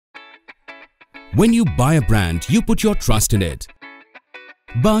When you buy a brand, you put your trust in it.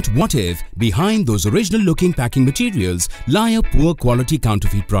 But what if behind those original looking packing materials lie a poor quality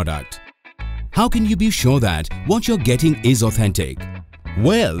counterfeit product? How can you be sure that what you're getting is authentic?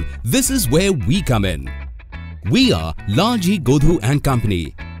 Well, this is where we come in. We are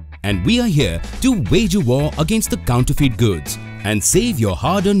LaljeeGodhoo&Co, and we are here to wage a war against the counterfeit goods and save your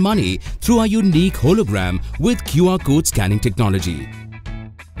hard-earned money through our unique hologram with QR code scanning technology.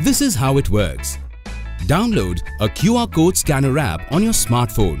 This is how it works. Download a QR code scanner app on your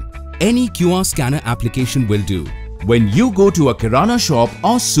smartphone. Any QR scanner application will do. When you go to a kirana shop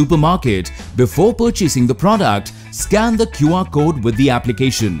or supermarket, before purchasing the product, scan the QR code with the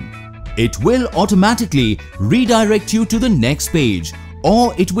application. It will automatically redirect you to the next page,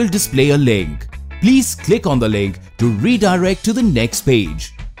 or it will display a link. Please click on the link to redirect to the next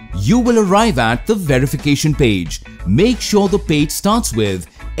page. You will arrive at the verification page. Make sure the page starts with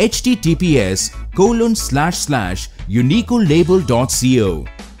https://unicolabel.co.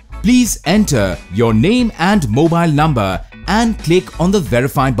 Please enter your name and mobile number and click on the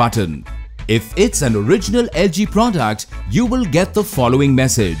verify button. If it's an original LG product, you will get the following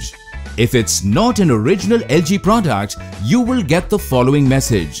message. If it's not an original LG product, you will get the following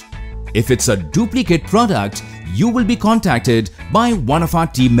message. If it's a duplicate product, you will be contacted by one of our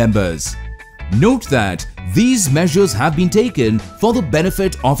team members. Note that these measures have been taken for the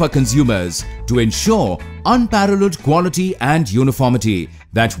benefit of our consumers to ensure unparalleled quality and uniformity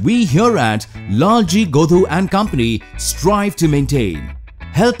that we here at LaljeeGodhoo&Co strive to maintain.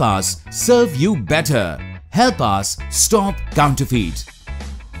 Help us serve you better. Help us stop counterfeit.